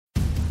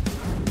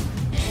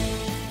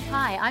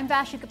Hi, I'm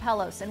Vashi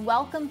Capellos, and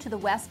welcome to the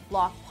West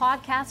Block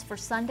podcast for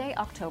Sunday,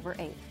 October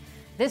 8th.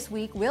 This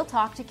week, we'll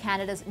talk to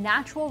Canada's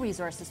Natural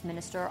Resources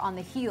Minister on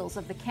the heels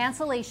of the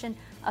cancellation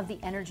of the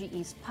Energy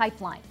East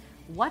pipeline.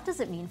 What does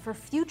it mean for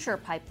future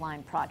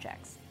pipeline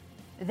projects?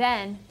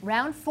 Then,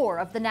 round 4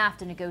 of the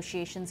NAFTA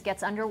negotiations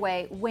gets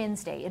underway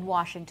Wednesday in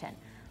Washington.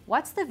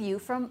 What's the view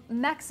from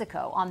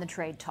Mexico on the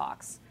trade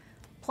talks?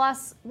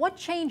 Plus, what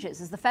changes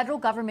is the federal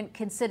government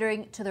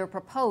considering to their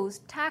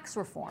proposed tax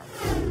reform?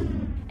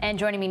 And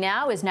joining me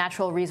now is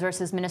Natural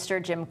Resources Minister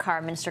Jim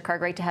Carr. Minister Carr,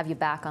 great to have you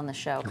back on the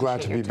show.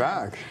 Glad to be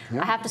back.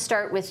 Yeah. I have to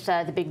start with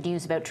the big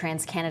news about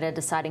TransCanada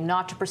deciding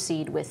not to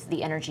proceed with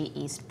the Energy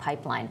East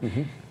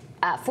pipeline.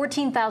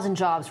 14,000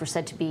 jobs were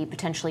said to be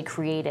potentially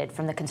created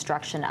from the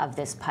construction of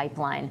this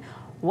pipeline.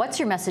 What's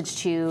your message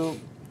to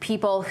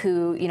people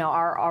who,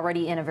 are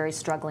already in a very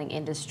struggling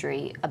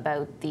industry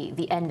about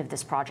the end of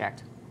this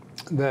project?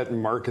 That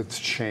markets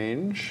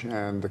change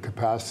and the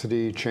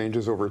capacity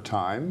changes over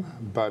time,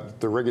 but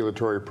the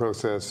regulatory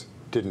process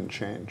didn't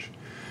change.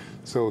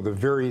 So the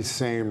very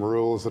same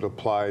rules that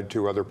applied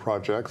to other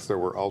projects that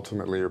were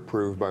ultimately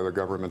approved by the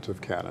Government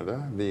of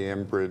Canada, the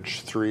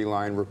Enbridge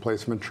 3-line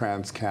replacement,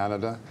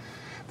 TransCanada,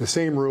 the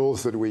same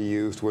rules that we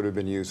used would have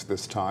been used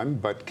this time,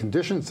 but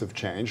conditions have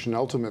changed, and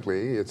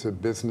ultimately it's a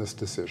business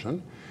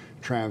decision.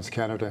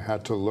 TransCanada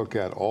had to look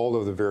at all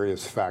of the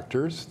various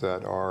factors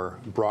that are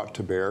brought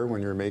to bear when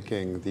you're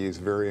making these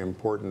very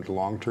important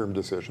long-term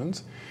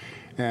decisions.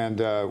 And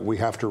we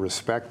have to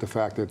respect the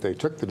fact that they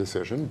took the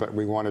decision, but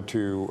we wanted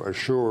to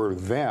assure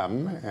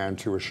them and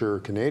to assure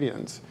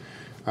Canadians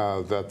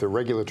that the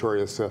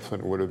regulatory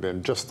assessment would have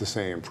been just the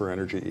same for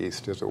Energy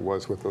East as it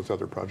was with those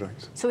other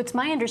projects. So it's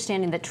my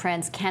understanding that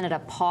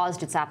TransCanada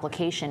paused its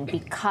application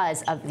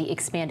because of the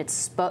expanded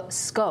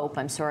scope,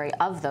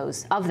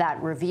 of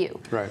that review.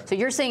 Right. So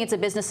you're saying it's a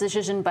business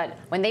decision, but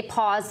when they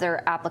paused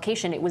their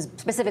application, it was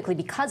specifically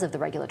because of the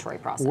regulatory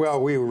process.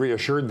 Well, we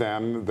reassured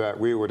them that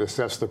we would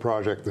assess the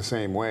project the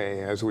same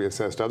way as we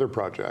assessed other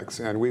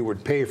projects, and we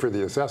would pay for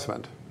the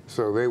assessment,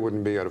 so they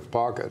wouldn't be out of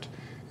pocket.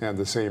 And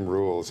the same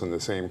rules and the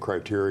same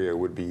criteria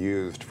would be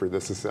used for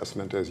this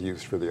assessment as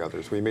used for the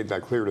others. We made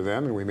that clear to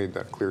them, and we made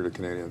that clear to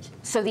Canadians.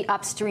 So the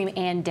upstream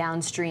and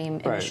downstream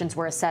emissions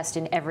were assessed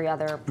in every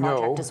other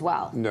project as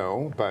well?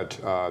 No, but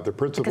the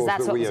principles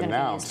that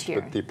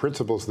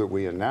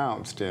we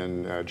announced,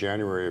 in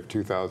January of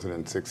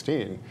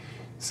 2016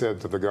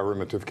 said that the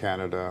Government of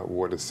Canada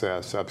would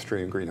assess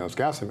upstream greenhouse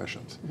gas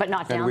emissions. But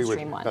not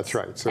downstream ones. That's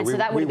right. So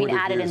that would have been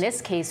added in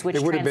this case, which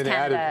it would have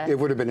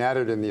been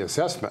added in the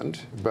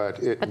assessment, but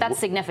that's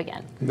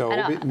significant.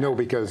 No,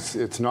 because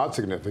it's not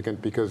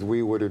significant, because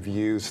we would have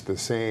used the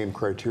same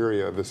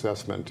criteria of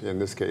assessment in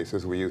this case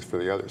as we used for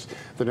the others.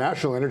 The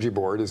National Energy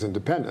Board is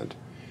independent.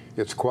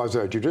 It's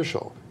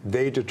quasi-judicial.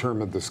 They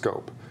determined the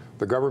scope.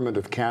 The Government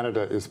of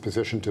Canada is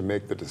positioned to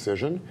make the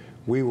decision.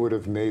 We would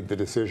have made the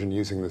decision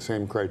using the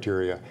same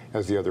criteria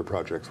as the other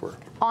projects were.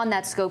 On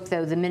that scope,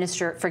 though, the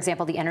minister, for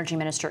example, the energy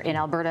minister in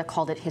Alberta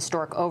called it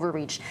historic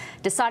overreach.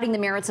 Deciding the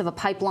merits of a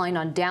pipeline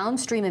on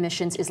downstream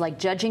emissions is like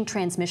judging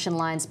transmission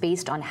lines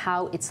based on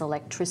how its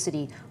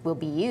electricity will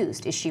be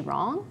used. Is she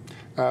wrong?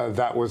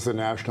 That was the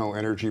National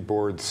Energy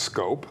Board's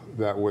scope.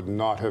 That would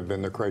not have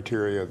been the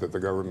criteria that the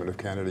Government of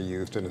Canada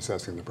used in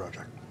assessing the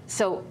project.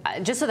 So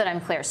just so that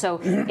I'm clear,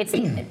 so it's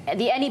the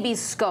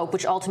NEB's scope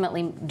which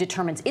ultimately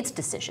determines its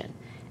decision.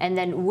 And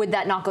then would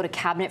that not go to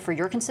Cabinet for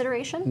your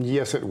consideration?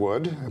 Yes, it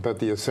would. But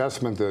the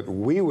assessment that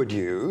we would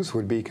use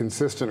would be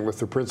consistent with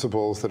the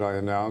principles that I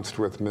announced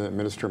with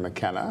Minister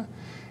McKenna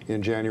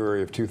in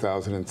January of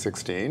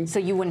 2016. So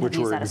you wouldn't have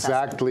used that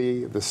assessment? Which were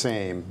exactly the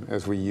same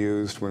as we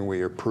used when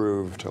we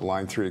approved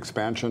Line 3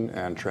 expansion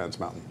and Trans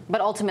Mountain.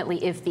 But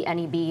ultimately, if the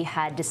NEB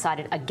had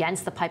decided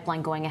against the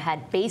pipeline going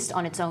ahead based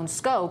on its own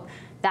scope,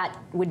 that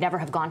would never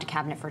have gone to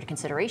Cabinet for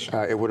consideration.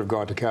 It would have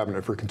gone to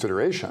Cabinet for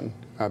consideration,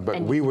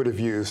 but we would have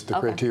used the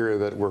criteria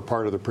that were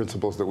part of the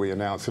principles that we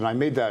announced. And I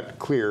made that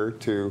clear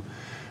to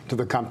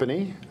the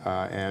company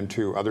and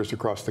to others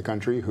across the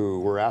country who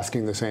were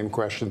asking the same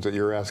questions that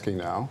you're asking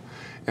now.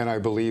 And I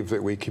believe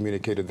that we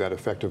communicated that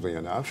effectively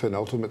enough. And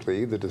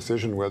ultimately, the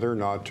decision whether or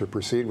not to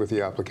proceed with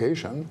the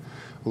application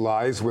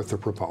lies with the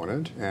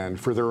proponent. And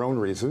for their own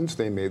reasons,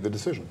 they made the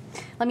decision.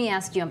 Let me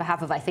ask you on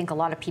behalf of, I think, a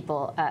lot of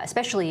people,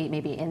 especially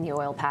maybe in the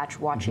oil patch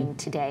watching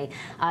today,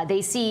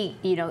 they see,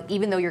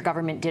 even though your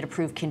government did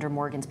approve Kinder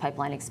Morgan's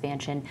pipeline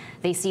expansion,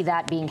 they see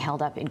that being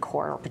held up in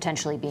court or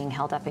potentially being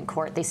held up in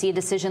court. They see a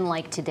decision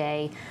like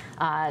today.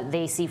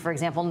 They see, for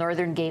example,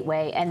 Northern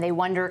Gateway, and they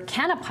wonder,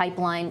 can a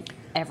pipeline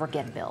ever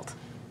get built?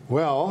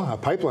 Well, a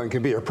pipeline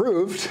can be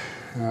approved.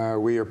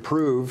 We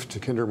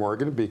approved Kinder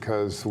Morgan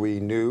because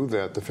we knew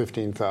that the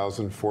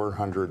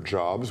 15,400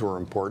 jobs were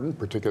important,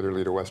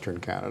 particularly to Western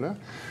Canada.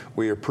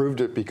 We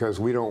approved it because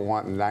we don't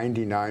want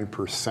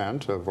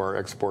 99% of our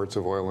exports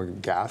of oil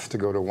and gas to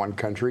go to one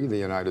country, the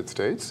United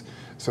States.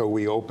 So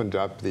we opened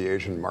up the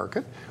Asian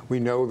market. We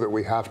know that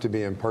we have to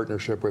be in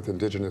partnership with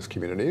Indigenous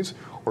communities,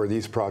 or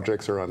these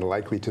projects are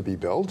unlikely to be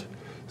built.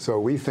 So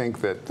we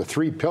think that the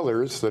three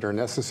pillars that are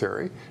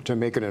necessary to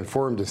make an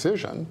informed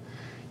decision,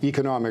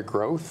 economic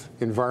growth,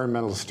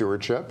 environmental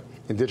stewardship,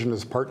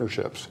 Indigenous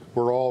partnerships,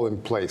 were all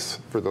in place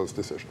for those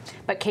decisions.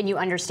 But can you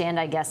understand,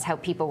 I guess, how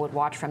people would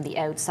watch from the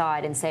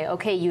outside and say,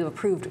 okay, you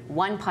approved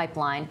one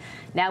pipeline,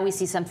 now we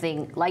see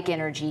something like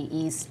Energy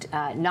East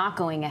not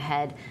going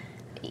ahead.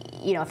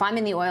 You know, if I'm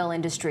in the oil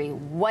industry,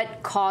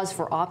 what cause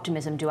for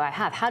optimism do I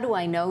have? How do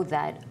I know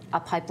that a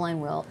pipeline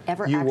will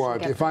ever actually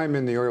get If I'm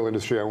in the oil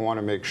industry, I want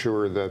to make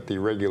sure that the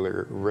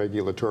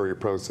regulatory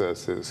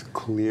process is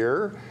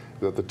clear,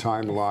 that the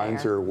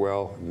timelines are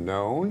well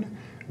known,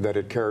 that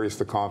it carries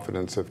the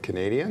confidence of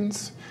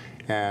Canadians,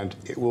 and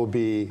it will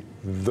be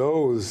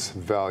those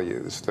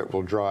values that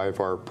will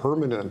drive our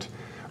permanent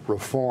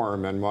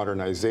reform and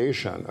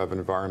modernization of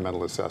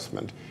environmental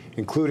assessment,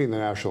 including the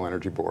National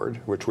Energy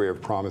Board, which we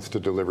have promised to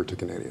deliver to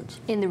Canadians.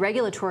 In the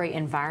regulatory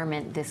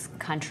environment this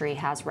country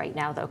has right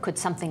now, though, could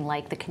something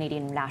like the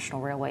Canadian National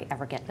Railway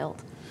ever get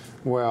built?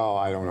 Well,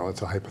 I don't know.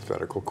 It's a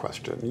hypothetical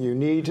question. You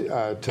need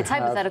to It's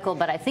hypothetical,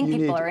 but I think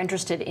people are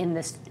interested in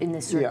this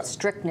sort of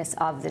strictness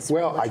of this.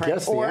 Well, I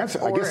guess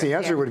the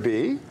answer would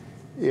be,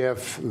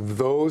 if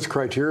those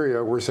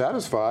criteria were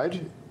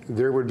satisfied,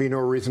 there would be no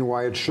reason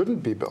why it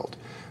shouldn't be built.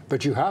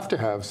 But you have to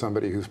have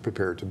somebody who's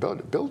prepared to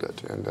build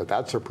it, and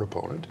that's a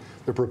proponent.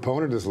 The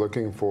proponent is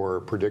looking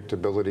for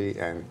predictability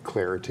and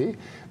clarity.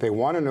 They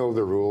want to know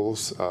the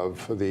rules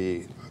of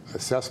the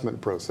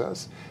assessment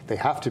process. They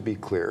have to be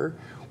clear.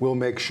 We'll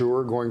make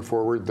sure going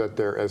forward that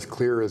they're as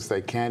clear as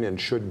they can and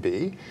should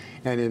be.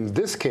 And in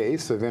this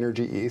case of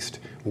Energy East,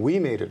 we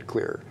made it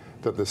clear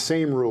that the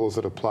same rules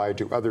that apply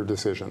to other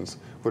decisions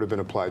would have been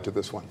applied to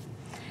this one.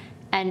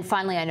 And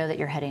finally, I know that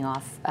you're heading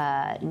off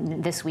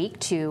this week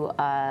to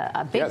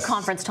a big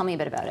conference. Tell me a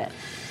bit about it.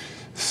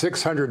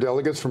 600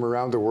 delegates from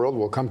around the world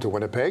will come to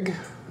Winnipeg,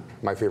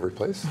 my favorite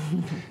place,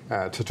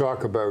 to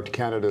talk about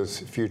Canada's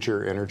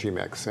future energy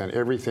mix. And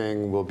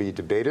everything will be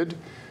debated.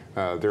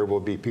 There will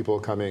be people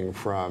coming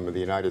from the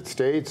United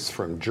States,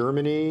 from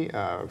Germany,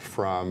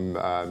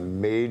 from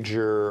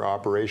major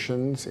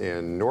operations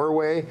in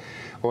Norway.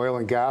 Oil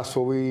and gas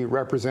will be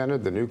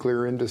represented, the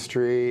nuclear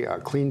industry,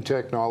 clean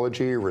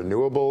technology,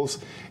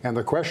 renewables. And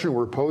the question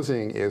we're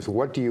posing is,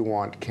 what do you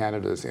want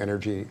Canada's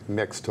energy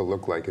mix to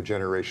look like a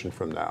generation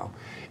from now?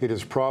 It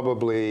is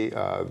probably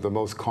the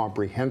most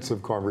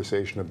comprehensive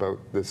conversation about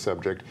this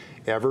subject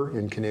ever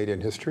in Canadian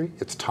history.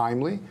 It's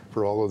timely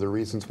for all of the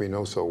reasons we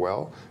know so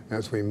well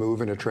as we move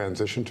in a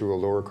transition to a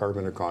lower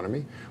carbon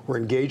economy. We're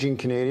engaging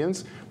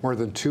Canadians. More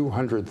than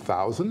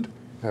 200,000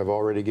 have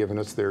already given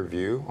us their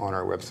view on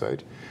our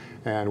website.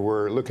 And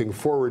we're looking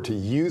forward to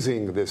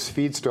using this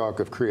feedstock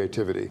of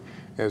creativity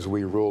as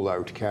we roll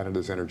out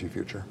Canada's energy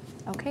future.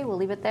 Okay, we'll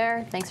leave it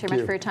there. Thanks very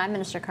much for your time,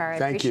 Minister Carr. I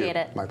appreciate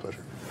it. My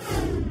pleasure.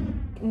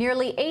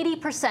 Nearly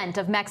 80%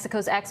 of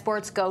Mexico's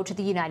exports go to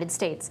the United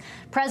States.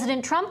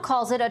 President Trump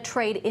calls it a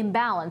trade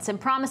imbalance and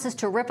promises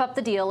to rip up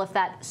the deal if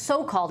that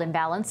so-called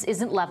imbalance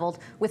isn't leveled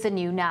with a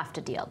new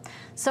NAFTA deal.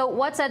 So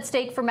what's at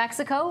stake for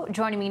Mexico?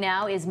 Joining me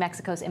now is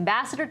Mexico's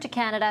ambassador to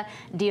Canada,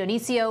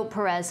 Dionisio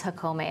Perez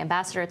Jacome.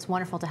 Ambassador, it's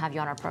wonderful to have you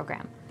on our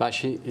program.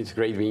 Bashi, it's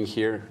great being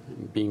here,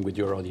 being with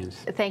your audience.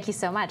 Thank you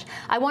so much.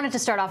 I wanted to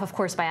start off, of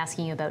course, by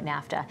asking you about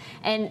NAFTA.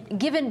 And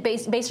given,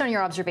 based on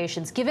your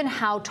observations, given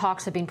how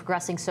talks have been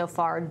progressing so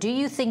far, do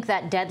you think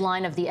that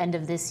deadline of the end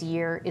of this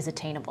year is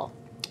attainable?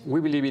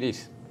 We believe it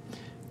is.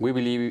 We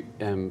believe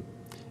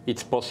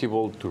it's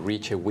possible to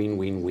reach a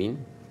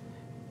win-win-win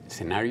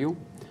scenario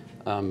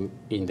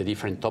in the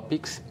different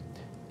topics.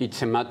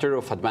 It's a matter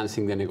of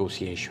advancing the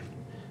negotiation.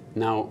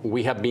 Now,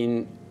 we have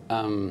been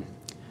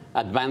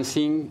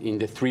advancing in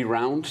the 3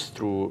 rounds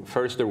through,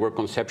 first there were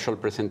conceptual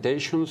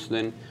presentations,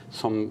 then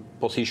some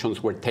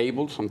positions were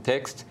tabled, some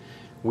text.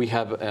 We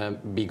have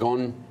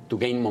begun to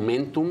gain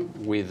momentum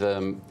with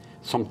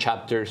some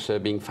chapters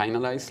being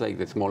finalized, like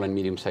the small and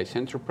medium-sized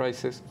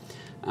enterprises.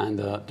 And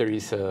there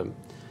is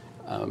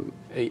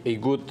a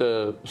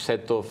good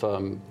set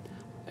of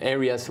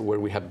areas where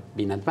we have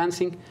been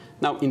advancing.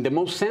 Now, in the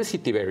most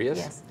sensitive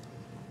areas,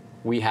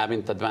 we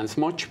haven't advanced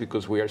much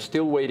because we are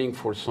still waiting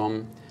for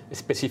some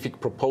specific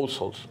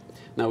proposals.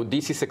 Now,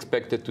 this is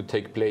expected to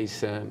take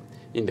place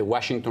in the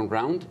Washington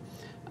round,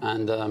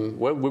 and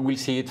well, we will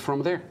see it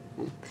from there.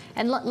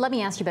 And let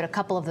me ask you about a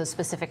couple of those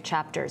specific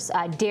chapters.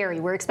 Dairy,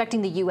 we're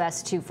expecting the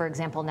U.S. to, for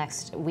example,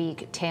 next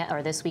week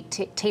or this week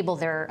table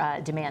their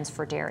demands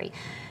for dairy.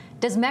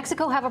 Does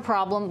Mexico have a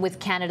problem with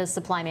Canada's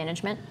supply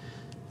management?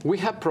 We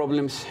have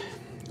problems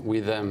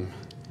with,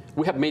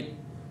 we have made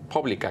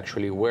public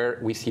actually where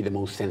we see the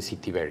most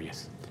sensitive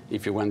areas.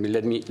 If you want,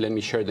 let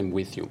me share them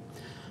with you.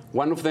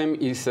 One of them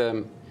is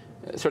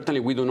certainly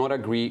we do not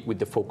agree with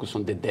the focus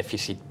on the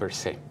deficit per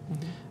se.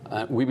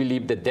 We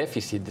believe the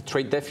deficit, the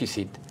trade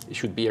deficit,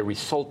 should be a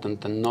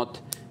resultant and not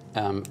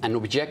an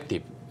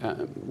objective.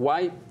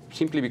 Why?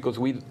 Simply because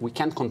we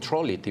can't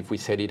control it if we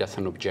set it as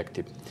an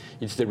objective.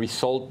 It's the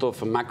result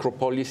of a macro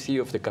policy,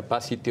 of the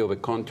capacity of a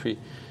country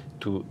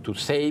to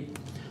save,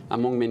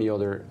 among many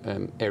other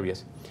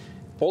areas.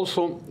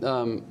 Also,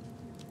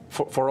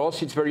 for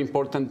us, it's very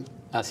important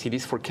as it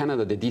is for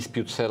Canada, the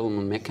dispute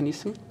settlement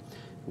mechanism.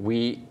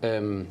 We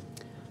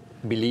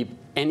believe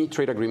any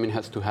trade agreement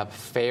has to have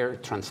fair,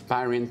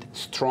 transparent,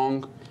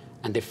 strong,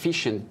 and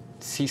efficient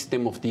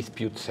system of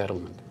dispute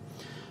settlement.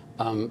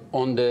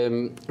 On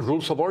the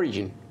rules of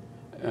origin,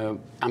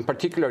 and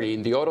particularly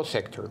in the auto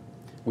sector,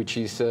 which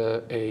is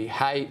a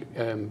high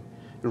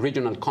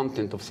regional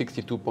content of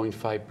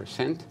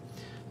 62.5%,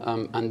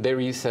 and there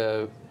is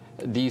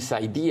this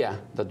idea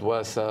that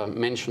was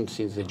mentioned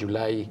since the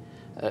July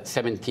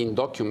 17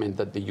 document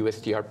that the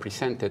USTR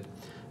presented,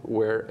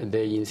 where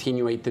they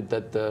insinuated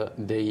that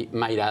they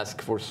might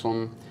ask for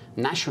some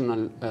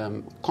national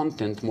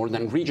content more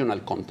than regional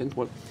content.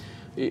 Well,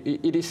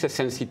 it is a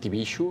sensitive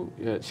issue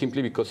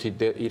simply because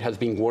it has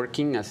been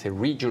working as a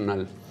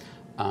regional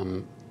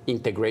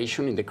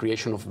integration in the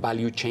creation of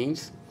value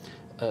chains.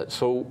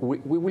 So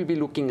we will be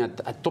looking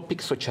at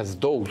topics such as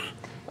those,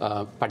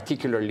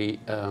 particularly,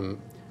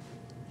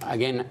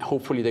 again,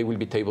 hopefully they will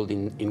be tabled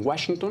in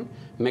Washington.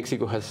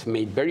 Mexico has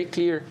made very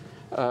clear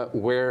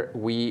where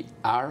we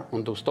are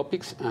on those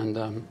topics,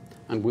 and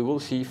we will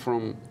see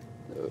from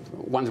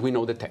once we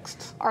know the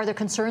texts. Are there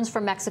concerns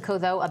from Mexico,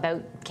 though,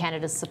 about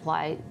Canada's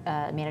supply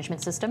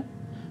management system?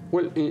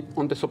 Well,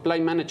 on the supply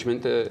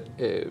management,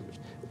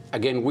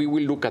 again, we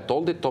will look at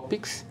all the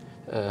topics,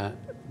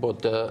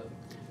 but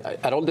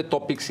at all the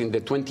topics in the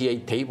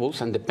 28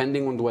 tables, and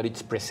depending on what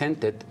it's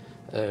presented,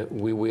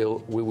 we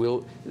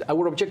will.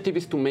 Our objective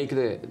is to make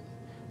the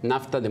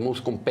NAFTA the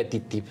most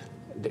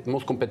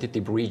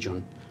competitive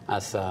region,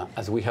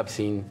 as we have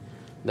seen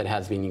that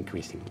has been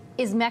increasing.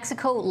 Is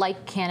Mexico,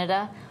 like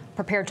Canada,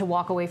 prepared to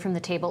walk away from the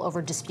table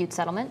over dispute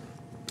settlement?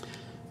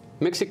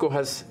 Mexico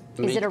has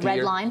made Is it a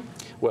red line?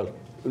 Well,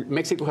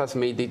 Mexico has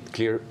made it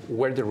clear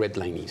where the red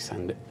line is,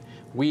 and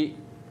we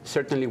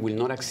certainly will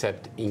not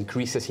accept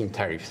increases in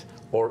tariffs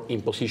or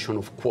imposition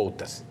of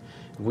quotas.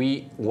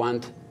 We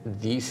want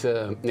these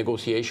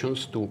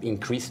negotiations to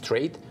increase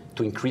trade,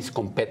 to increase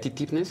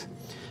competitiveness.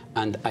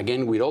 And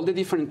again, with all the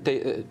different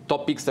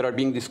topics that are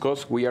being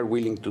discussed, we are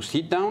willing to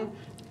sit down,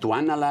 to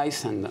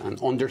analyze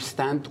and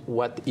understand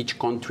what each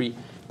country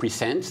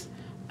presents.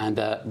 And,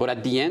 but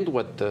at the end,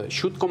 what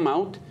should come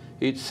out,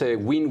 it's a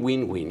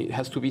win-win-win. It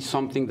has to be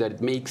something that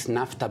makes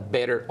NAFTA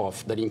better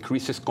off, that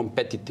increases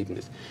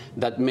competitiveness,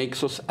 that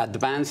makes us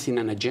advance in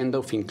an agenda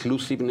of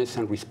inclusiveness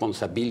and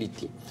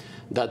responsibility,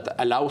 that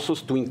allows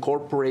us to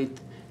incorporate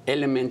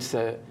elements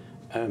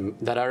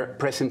that are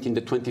present in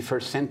the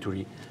 21st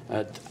century,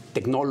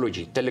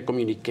 technology,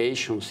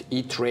 telecommunications,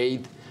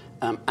 e-trade,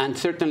 and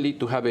certainly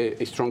to have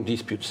a strong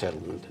dispute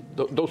settlement.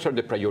 Those are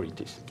the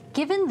priorities.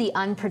 Given the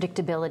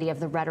unpredictability of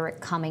the rhetoric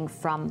coming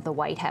from the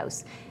White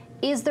House,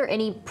 is there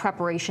any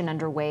preparation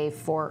underway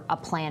for a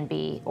plan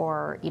B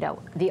or,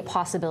 the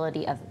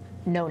possibility of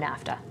no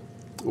NAFTA?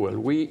 Well,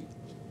 we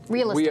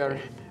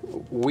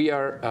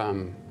are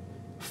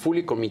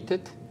fully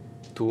committed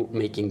to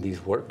making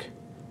this work.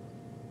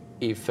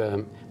 If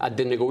at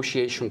the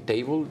negotiation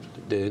table,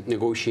 the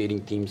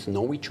negotiating teams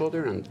know each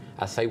other, and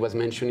as I was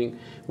mentioning,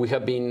 we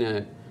have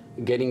been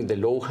getting the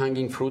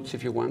low-hanging fruits,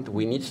 if you want.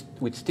 We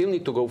still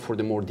need to go for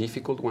the more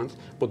difficult ones,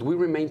 but we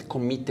remain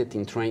committed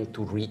in trying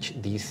to reach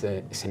these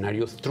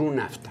scenarios through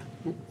NAFTA.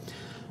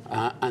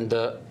 And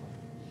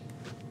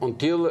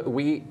until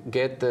we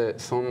get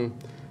some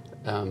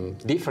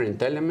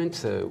different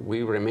elements,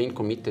 we remain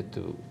committed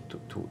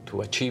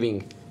to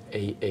achieving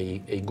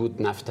a good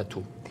NAFTA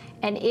too.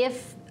 And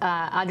if,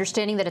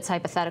 understanding that it's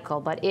hypothetical,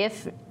 but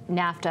if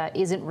NAFTA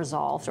isn't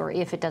resolved, or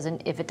if it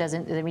doesn't,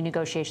 the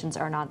renegotiations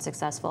are not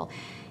successful,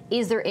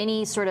 is there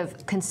any sort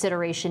of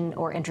consideration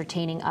or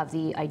entertaining of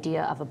the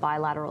idea of a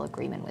bilateral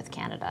agreement with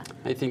Canada?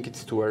 I think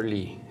it's too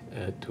early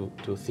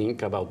to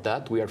think about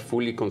that. We are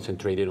fully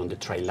concentrated on the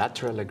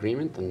trilateral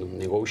agreement and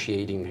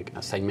negotiating,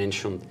 as I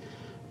mentioned,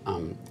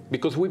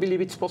 because we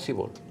believe it's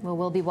possible. Well,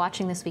 we'll be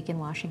watching this week in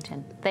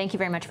Washington. Thank you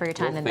very much for your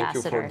time,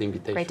 Ambassador. Thank you for the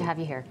invitation. Great to have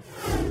you here.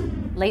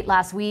 Late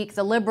last week,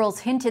 the Liberals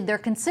hinted they're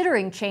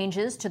considering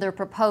changes to their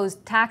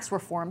proposed tax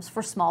reforms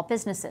for small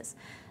businesses.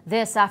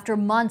 This after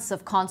months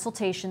of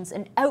consultations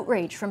and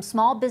outrage from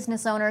small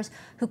business owners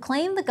who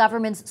claim the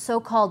government's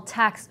so-called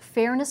tax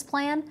fairness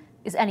plan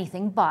is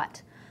anything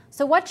but.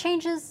 So what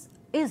changes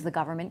is the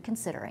government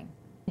considering?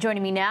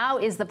 Joining me now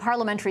is the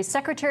Parliamentary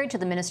Secretary to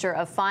the Minister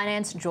of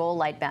Finance, Joël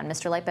Lightbound.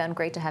 Mr. Lightbound,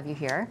 great to have you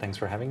here. Thanks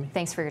for having me.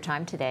 Thanks for your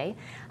time today.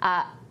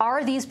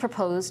 Are these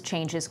proposed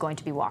changes going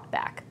to be walked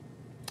back?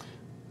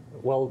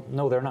 Well,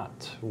 no, they're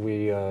not.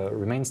 We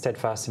remain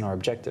steadfast in our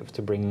objective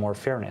to bring more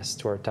fairness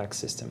to our tax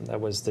system.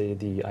 That was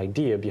the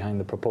idea behind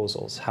the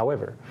proposals.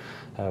 However,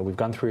 we've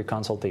gone through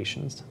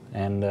consultations,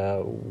 and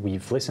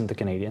we've listened to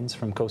Canadians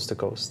from coast to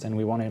coast, and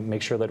we want to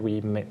make sure that we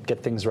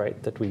get things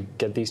right, that we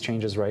get these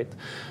changes right,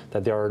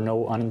 that there are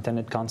no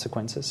unintended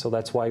consequences. So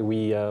that's why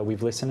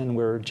we've listened, and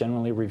we're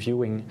generally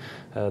reviewing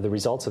the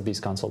results of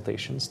these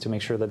consultations to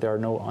make sure that there are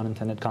no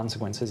unintended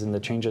consequences in the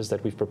changes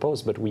that we've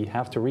proposed. But we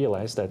have to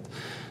realize that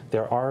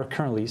there are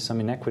currently some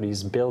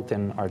inequities built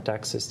in our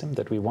tax system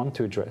that we want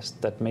to address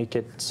that make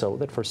it so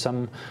that for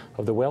some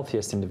of the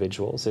wealthiest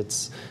individuals,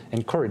 it's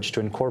encouraged to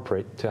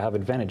incorporate, to have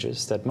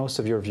advantages that most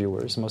of your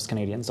viewers, most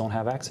Canadians don't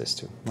have access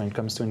to when it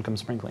comes to income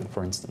sprinkling,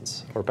 for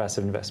instance, or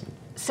passive investment.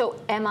 So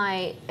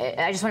I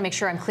just want to make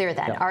sure I'm clear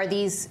then. Yeah. Are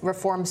these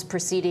reforms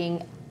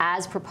proceeding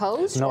as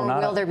proposed, no, or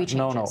will there be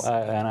changes? No.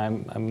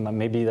 And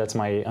maybe that's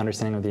my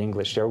understanding of the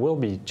English. There will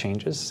be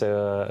changes,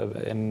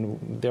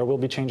 and there will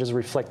be changes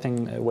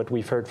reflecting what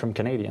we've heard from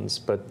Canadians,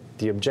 but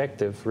the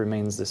objective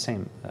remains the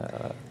same.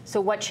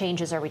 So what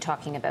changes are we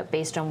talking about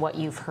based on what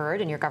you've heard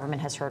and your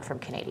government has heard from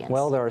Canadians?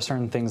 Well, there are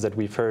certain things that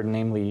we've heard,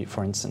 namely,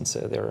 for instance,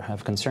 there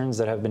have concerns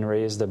that have been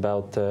raised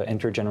about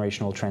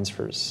intergenerational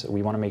transfers.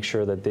 We want to make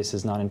sure that this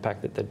is not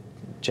impacted, that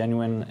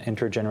genuine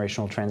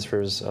intergenerational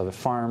transfers of a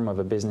farm, of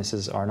a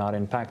businesses are not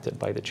impacted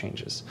by the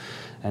changes.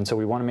 And so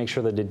we want to make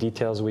sure that the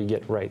details we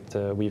get right.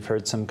 We've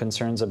heard some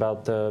concerns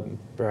about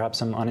perhaps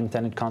some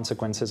unintended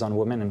consequences on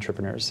women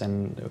entrepreneurs,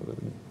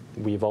 and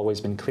we've always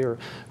been clear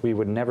we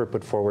would never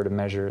put forward a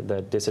measure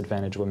that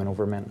disadvantaged women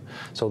over men.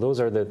 So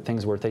those are the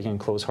things we're taking a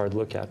close, hard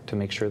look at to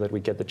make sure that we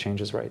get the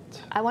changes right.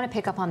 I want to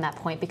pick up on that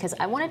point because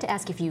I wanted to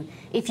ask if you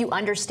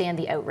understand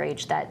the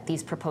outrage that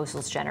these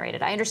proposals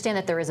generated. I understand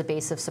that there is a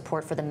base of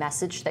support for the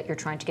message that you're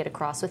trying to get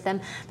across with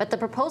them, but the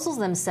proposals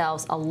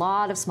themselves, a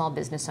lot of small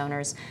business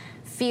owners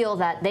feel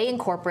that they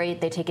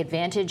take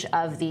advantage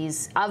of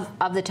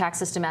the tax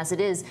system as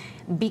it is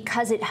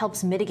because it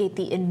helps mitigate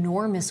the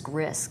enormous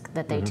risk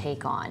that they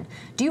take on.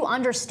 Do you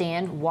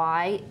understand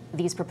why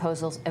these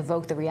proposals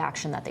evoke the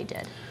reaction that they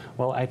did?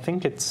 Well, I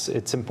think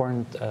it's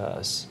important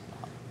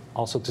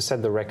also to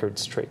set the record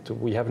straight.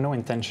 We have no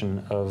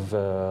intention of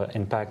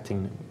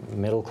impacting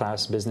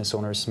middle-class business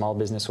owners, small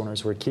business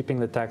owners. We're keeping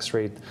the tax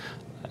rate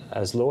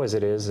as low as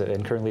it is,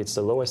 and currently it's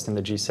the lowest in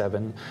the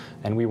G7,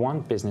 and we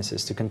want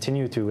businesses to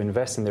continue to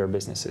invest in their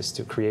businesses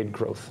to create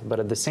growth.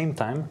 But at the same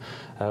time,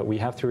 we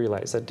have to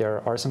realize that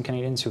there are some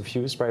Canadians who've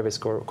used private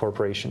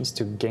corporations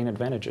to gain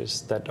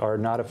advantages that are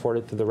not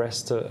afforded to the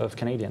rest of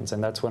Canadians,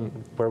 and that's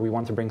where we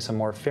want to bring some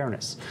more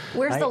fairness.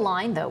 Where's the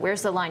line, though?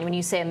 Where's the line when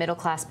you say a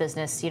middle-class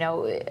business? You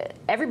know,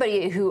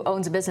 everybody who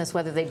owns a business,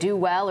 whether they do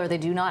well or they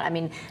do not, I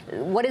mean,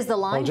 what is the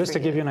line? Well, just to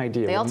give you an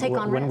idea, they all take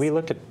on risk. When we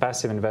look at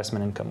passive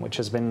investment income, which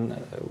has been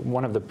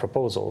one of the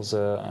proposals,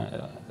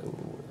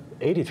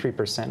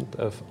 83%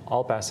 of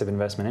all passive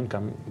investment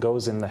income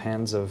goes in the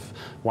hands of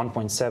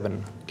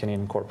 1.7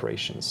 Canadian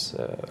corporations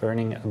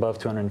earning above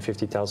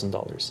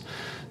 $250,000.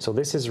 So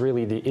this is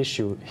really the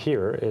issue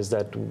here, is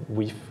that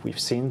we've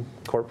seen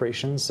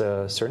corporations,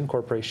 certain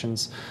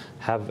corporations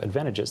have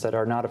advantages that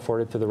are not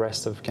afforded to the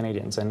rest of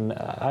Canadians. And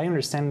I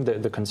understand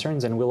the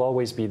concerns, and we'll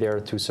always be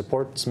there to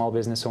support small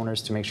business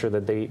owners to make sure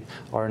that they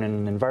are in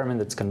an environment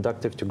that's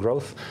conducive to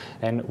growth.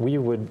 And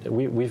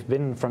we've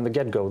been from the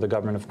get-go the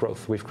government of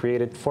growth. We've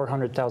created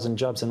 400,000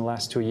 jobs in the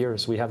last 2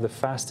 years. We have the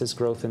fastest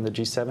growth in the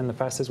G7, the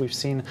fastest we've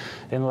seen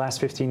in the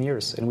last 15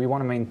 years. And we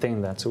want to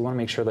maintain that. So we want to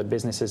make sure that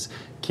businesses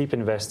keep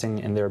investing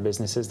in their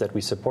businesses, that we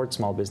support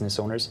small business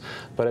owners.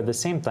 But at the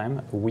same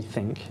time, we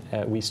think,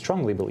 we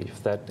strongly believe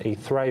that a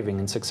thriving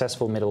and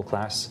successful middle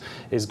class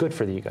is good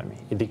for the economy.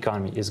 The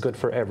economy is good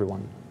for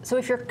everyone. So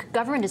if your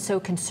government is so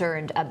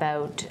concerned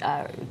about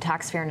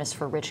tax fairness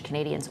for rich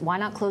Canadians, why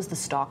not close the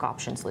stock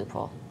options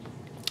loophole?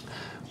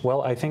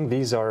 Well, I think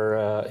these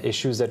are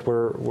issues that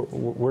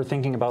we're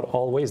thinking about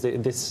always.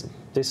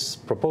 These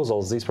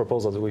proposals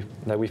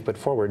that we've put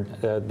forward,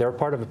 they're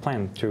part of a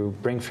plan to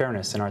bring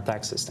fairness in our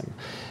tax system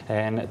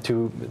and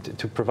to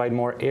provide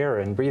more air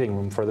and breathing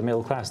room for the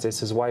middle class.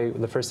 This is why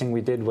the first thing we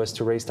did was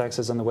to raise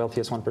taxes on the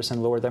wealthiest 1%,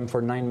 lower them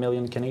for 9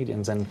 million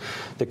Canadians. And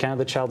the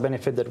Canada Child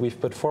benefit that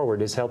we've put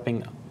forward is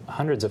helping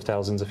hundreds of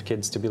thousands of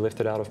kids to be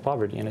lifted out of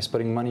poverty and is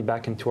putting money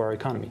back into our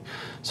economy.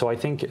 So I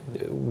think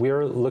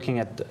we're looking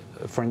at,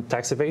 for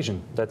tax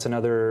evasion, that's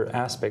another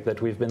aspect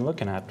that we've been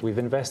looking at. We've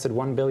invested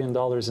 $1 billion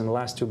in the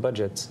last 2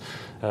 budgets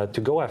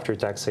to go after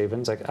tax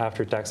havens,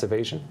 after tax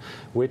evasion,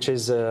 which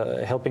is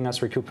helping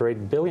us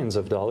recuperate billions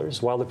of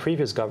dollars, while the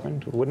previous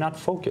government would not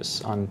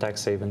focus on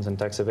tax havens and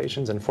tax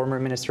evasions. And former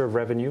Minister of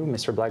Revenue,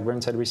 Mr.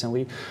 Blackburn, said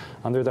recently,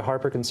 under the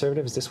Harper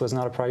Conservatives, this was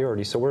not a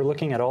priority. So we're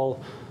looking at all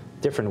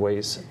different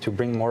ways to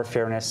bring more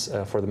fairness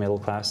for the middle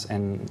class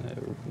and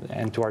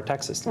to our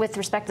tax system. With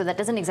respect to that,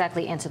 doesn't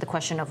exactly answer the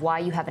question of why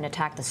you haven't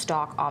attacked the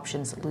stock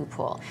options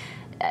loophole.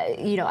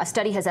 You know, a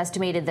study has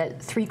estimated that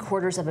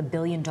 $750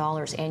 million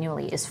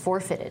annually is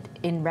forfeited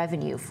in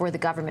revenue for the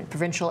government,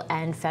 provincial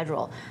and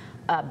federal,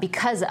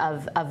 because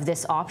of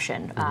this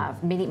option.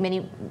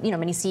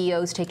 Many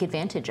CEOs take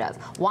advantage of.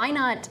 Why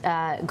not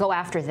go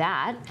after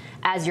that,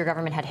 as your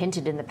government had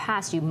hinted in the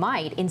past? You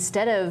might,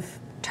 instead of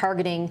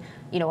targeting,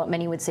 what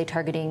many would say,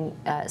 targeting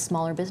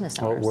smaller business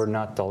owners. Well, we're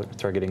not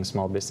targeting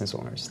small business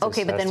owners.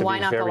 Okay, but then why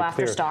not go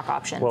after stock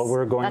options? Well,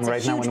 we're going right now.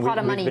 That's a huge pot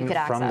of money you could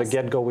access. From the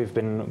get-go, we've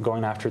been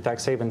going after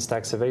tax havens,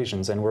 tax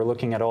evasions, and we're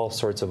looking at all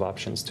sorts of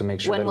options to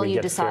make sure that we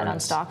get fairness. When will you decide on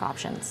stock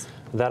options?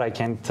 That I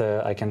can't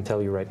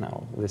tell you right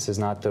now. This is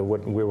not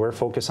what we're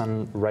focused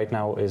on right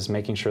now. Is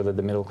making sure that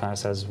the middle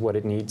class has what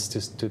it needs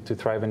to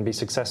thrive and be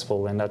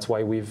successful, and that's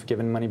why we've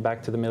given money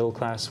back to the middle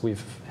class.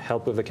 We've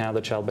helped with the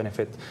Canada Child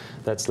Benefit,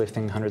 that's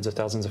lifting hundreds of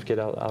thousands of kids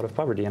out of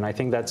poverty, and I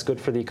think that's good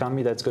for the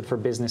economy. That's good for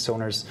business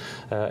owners,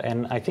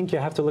 and I think you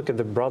have to look at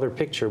the broader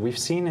picture. We've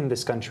seen in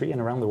this country and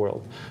around the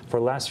world for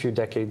the last few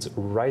decades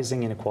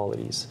rising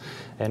inequalities,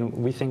 and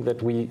we think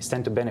that we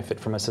stand to benefit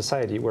from a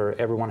society where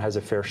everyone has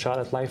a fair shot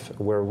at life,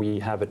 where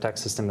we have a tax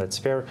system that's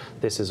fair.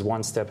 This is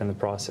one step in the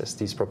process,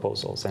 these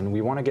proposals. And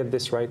we want to get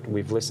this right.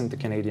 We've listened to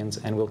Canadians,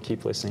 and we'll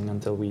keep listening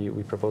until we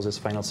propose this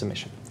final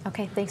submission.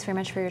 Okay, thanks very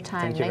much for your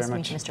time. Thank you nice very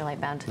meeting you, Mr.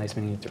 Lightbound. Nice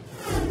meeting you too.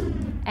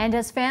 And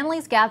as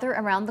families gather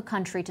around the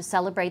country to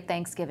celebrate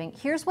Thanksgiving,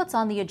 here's what's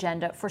on the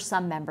agenda for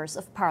some members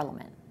of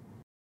Parliament.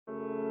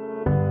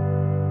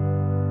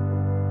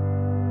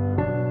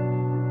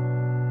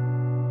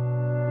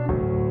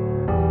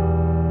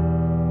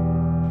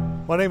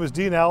 My name is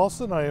Dean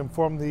Allison. I am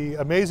from the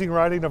amazing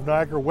riding of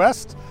Niagara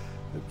West,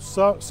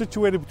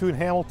 situated between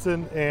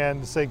Hamilton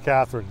and St.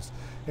 Catharines.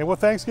 And what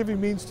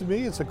Thanksgiving means to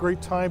me, it's a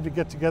great time to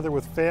get together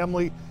with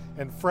family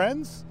and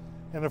friends,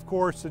 and of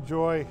course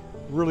enjoy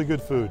really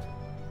good food.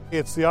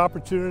 It's the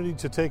opportunity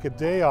to take a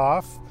day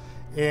off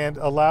and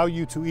allow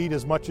you to eat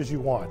as much as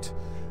you want.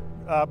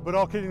 But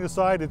all kidding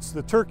aside, it's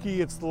the turkey,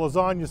 it's the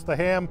lasagna, it's the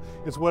ham,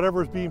 it's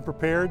whatever is being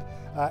prepared,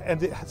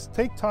 and it has to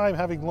take time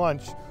having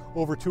lunch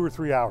over 2 or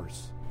 3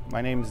 hours.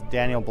 My name is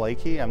Daniel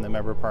Blakey. I'm the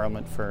Member of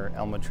Parliament for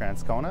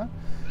Elmwood-Transcona.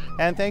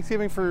 And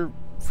Thanksgiving for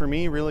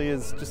me really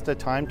is just a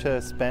time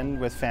to spend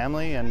with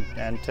family and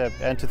to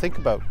think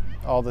about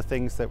all the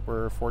things that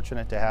we're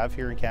fortunate to have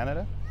here in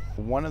Canada.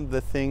 One of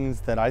the things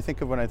that I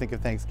think of when I think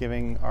of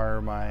Thanksgiving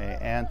are my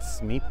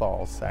aunt's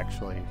meatballs,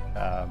 actually.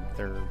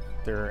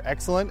 They're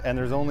excellent, and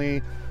there's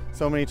only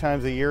so many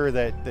times a year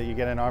that you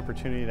get an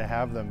opportunity to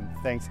have them.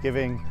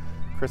 Thanksgiving,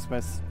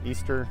 Christmas,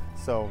 Easter,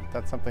 so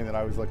that's something that I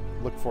always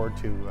look forward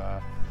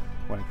to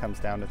when it comes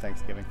down to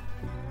Thanksgiving.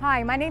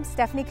 Hi, my name's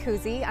Stephanie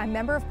Kuzi. I'm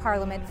Member of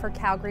Parliament for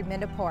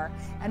Calgary-Mindapore.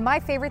 And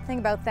my favorite thing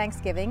about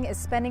Thanksgiving is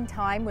spending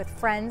time with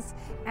friends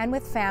and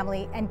with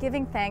family and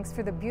giving thanks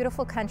for the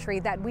beautiful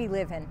country that we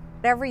live in.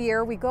 Every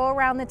year we go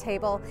around the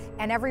table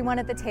and everyone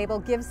at the table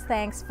gives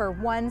thanks for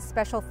one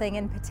special thing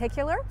in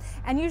particular.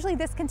 And usually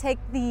this can take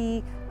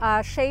the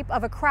shape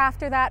of a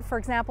craft or that. For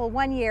example,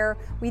 one year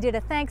we did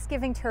a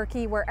Thanksgiving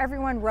turkey where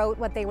everyone wrote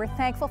what they were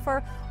thankful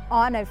for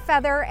on a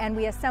feather, and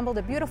we assembled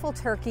a beautiful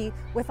turkey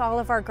with all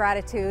of our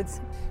gratitudes.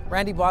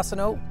 Randy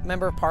Boissonneau,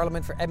 Member of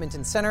Parliament for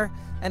Edmonton Centre,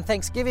 and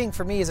Thanksgiving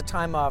for me is a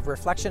time of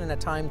reflection and a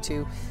time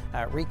to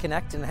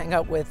reconnect and hang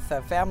out with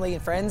family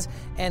and friends,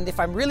 and if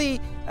I'm really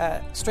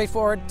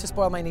straightforward, to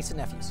spoil my niece and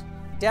nephews.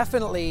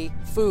 Definitely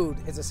food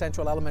is a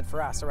central element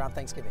for us around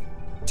Thanksgiving.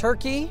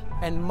 Turkey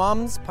and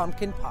Mom's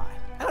pumpkin pie.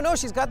 I don't know,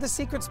 she's got the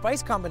secret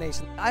spice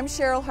combination. I'm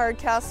Cheryl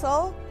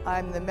Hardcastle.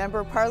 I'm the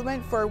Member of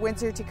Parliament for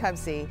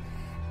Windsor-Tecumseh.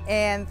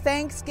 And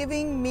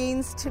Thanksgiving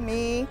means to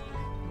me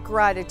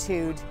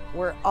gratitude.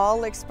 We're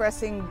all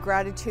expressing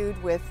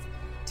gratitude with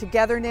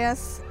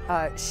togetherness,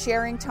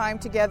 sharing time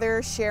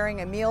together,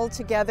 sharing a meal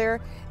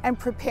together, and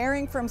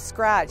preparing from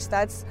scratch.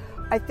 That's,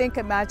 I think,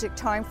 a magic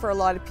time for a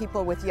lot of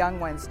people with young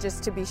ones,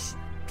 just to be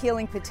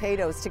peeling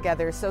potatoes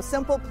together. So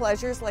simple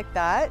pleasures like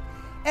that.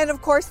 And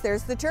of course,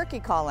 there's the turkey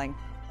calling.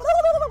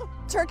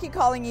 Turkey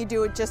calling, you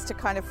do it just to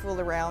kind of fool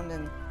around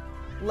and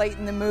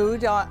lighten the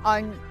mood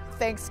on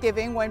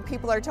Thanksgiving when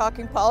people are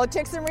talking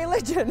politics and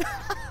religion.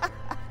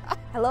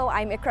 Hello,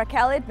 I'm Ikra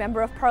Khalid,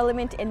 Member of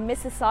Parliament in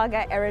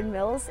Mississauga, Erin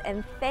Mills,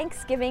 and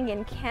Thanksgiving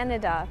in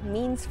Canada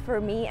means for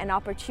me an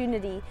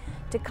opportunity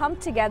to come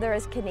together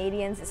as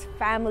Canadians, as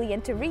family,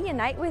 and to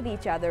reunite with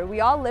each other.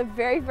 We all live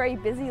very, very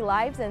busy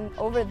lives, and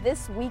over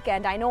this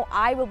weekend, I know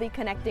I will be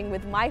connecting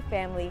with my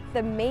family.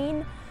 The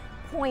main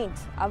point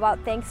about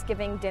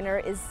Thanksgiving dinner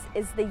is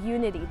the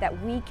unity, that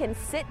we can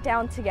sit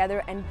down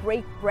together and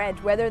break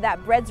bread, whether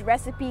that bread's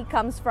recipe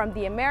comes from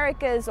the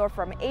Americas or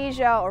from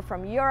Asia or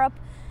from Europe.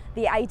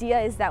 The idea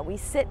is that we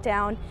sit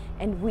down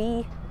and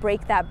we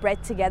break that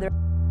bread together.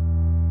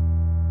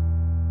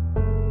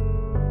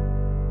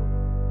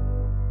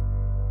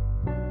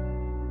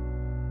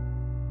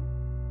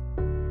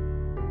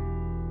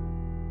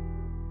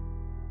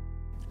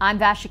 I'm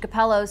Vashi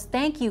Capellos.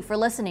 Thank you for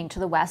listening to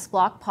the West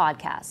Block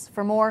podcast.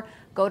 For more,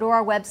 go to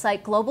our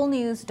website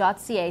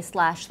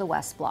globalnews.ca/the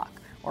West Block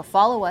or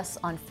follow us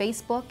on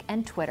Facebook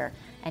and Twitter.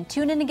 And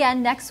tune in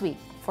again next week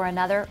for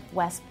another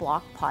West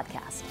Block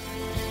podcast.